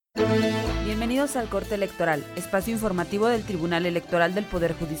Bienvenidos al Corte Electoral, espacio informativo del Tribunal Electoral del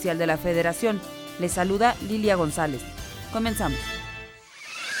Poder Judicial de la Federación. Les saluda Lilia González. Comenzamos.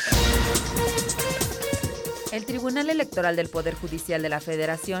 El Tribunal Electoral del Poder Judicial de la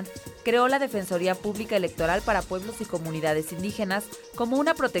Federación creó la Defensoría Pública Electoral para pueblos y comunidades indígenas como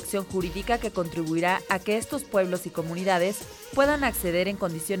una protección jurídica que contribuirá a que estos pueblos y comunidades puedan acceder en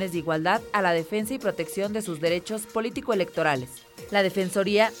condiciones de igualdad a la defensa y protección de sus derechos político-electorales. La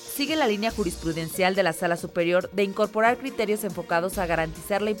Defensoría sigue la línea jurisprudencial de la Sala Superior de incorporar criterios enfocados a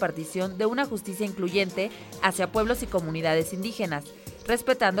garantizar la impartición de una justicia incluyente hacia pueblos y comunidades indígenas,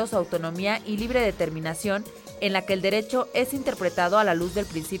 respetando su autonomía y libre determinación, en la que el derecho es interpretado a la luz del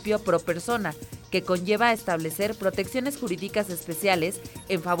principio pro persona, que conlleva a establecer protecciones jurídicas especiales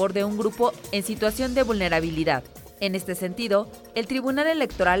en favor de un grupo en situación de vulnerabilidad. En este sentido, el Tribunal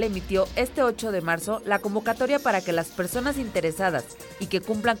Electoral emitió este 8 de marzo la convocatoria para que las personas interesadas y que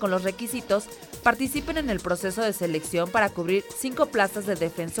cumplan con los requisitos participen en el proceso de selección para cubrir 5 plazas de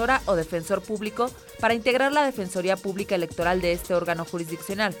defensora o defensor público para integrar la Defensoría Pública Electoral de este órgano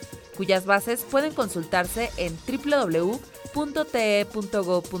jurisdiccional, cuyas bases pueden consultarse en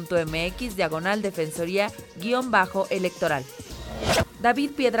www.te.go.mx/defensoría-electoral.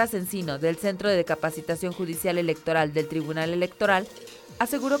 David Piedras Encino, del Centro de Capacitación Judicial Electoral del Tribunal Electoral,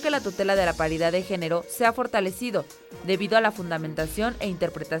 aseguró que la tutela de la paridad de género se ha fortalecido debido a la fundamentación e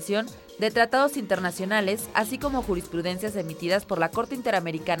interpretación de tratados internacionales, así como jurisprudencias emitidas por la Corte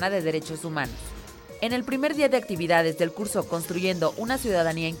Interamericana de Derechos Humanos. En el primer día de actividades del curso Construyendo una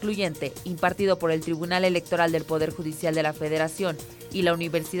Ciudadanía Incluyente, impartido por el Tribunal Electoral del Poder Judicial de la Federación y la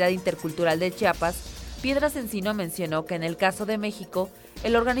Universidad Intercultural de Chiapas, Piedras Encino mencionó que en el caso de México,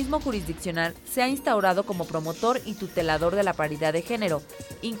 el organismo jurisdiccional se ha instaurado como promotor y tutelador de la paridad de género.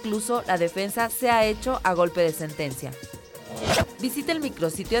 Incluso la defensa se ha hecho a golpe de sentencia. Visita el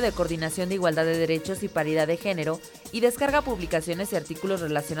micrositio de Coordinación de Igualdad de Derechos y Paridad de Género y descarga publicaciones y artículos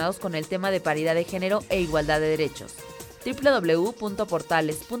relacionados con el tema de paridad de género e igualdad de derechos.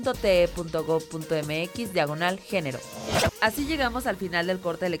 www.portales.te.gov.mx/género. Así llegamos al final del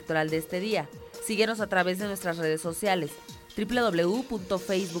corte electoral de este día. Síguenos a través de nuestras redes sociales,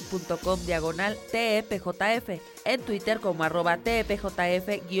 www.facebook.com/TEPJF, en Twitter como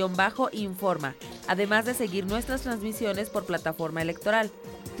 @TEPJF_informa, además de seguir nuestras transmisiones por plataforma electoral,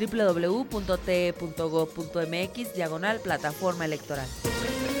 www.te.gov.mx/plataforma electoral.